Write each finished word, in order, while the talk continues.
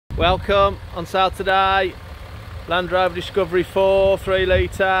Welcome. On sale today, Landrover Discovery 4 3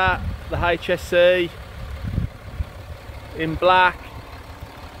 litre, the HSC in black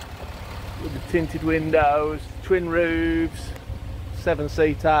with the tinted windows, twin roofs,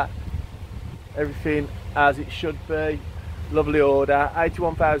 7-seater, everything as it should be. Lovely order,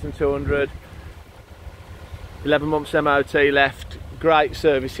 81,200, 11 months MOT left, great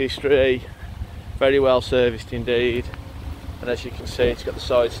service history, very well serviced indeed. And as you can see, it's got the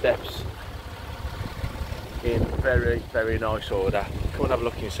side steps in very nice order. Come and have a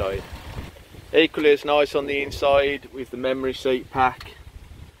look inside. Equally as nice on the inside with the memory seat pack,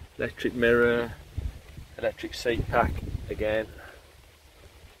 electric mirror, electric seat pack again,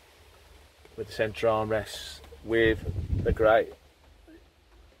 with the centre armrests, with the great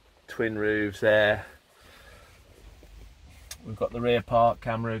twin roofs there. We've got the rear park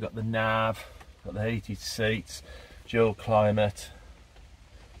camera, we've got the nav, got the heated seats, dual climate,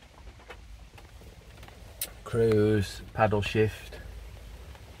 cruise, paddle shift,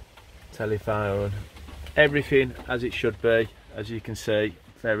 telephone, everything as it should be. As you can see,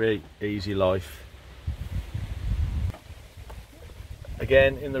 very easy life.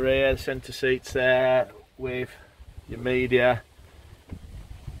 Again, in the rear, the centre seats there with your media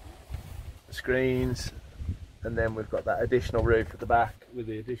screens, and then we've got that additional roof at the back with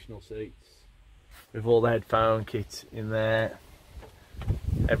the additional seats, with all the headphone kit in there,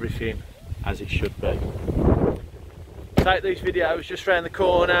 everything as it should be. Take these videos just round the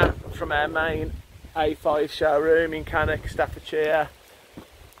corner from our main A5 showroom in Cannock, Staffordshire.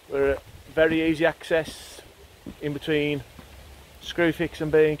 We're at very easy access in between Screwfix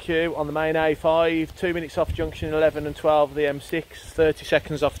and B&Q on the main A5, 2 minutes off junction 11 and 12 of the M6, 30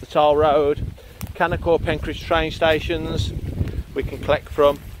 seconds off the toll road. Cannock or Pencridge train stations we can collect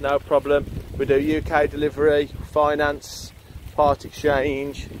from, no problem. We do UK delivery, finance, part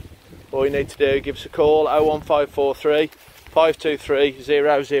exchange. All you need to do, give us a call, 01543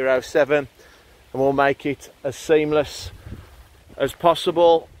 523 007, and we'll make it as seamless as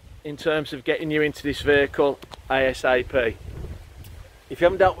possible in terms of getting you into this vehicle ASAP. If you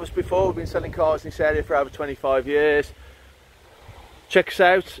haven't dealt with us before, we've been selling cars in this area for over 25 years. Check us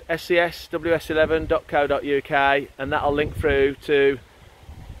out, scsws11.co.uk, and that'll link through to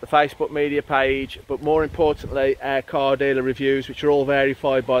the Facebook media page, but more importantly our car dealer reviews, which are all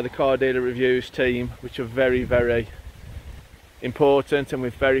verified by the car dealer reviews team, which are very important, and we're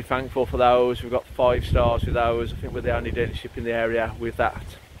very thankful for those. We've got 5 stars with those. I think we're the only dealership in the area with that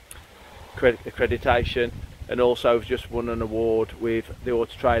accreditation, and also we've just won an award with the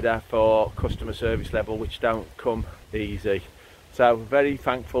Auto Trader for customer service level, which don't come easy. So we're very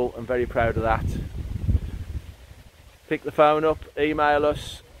thankful and very proud of that. Pick the phone up, email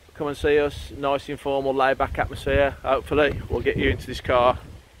us, come and see us. Nice informal laid back atmosphere. Hopefully we'll get you into this car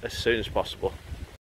as soon as possible.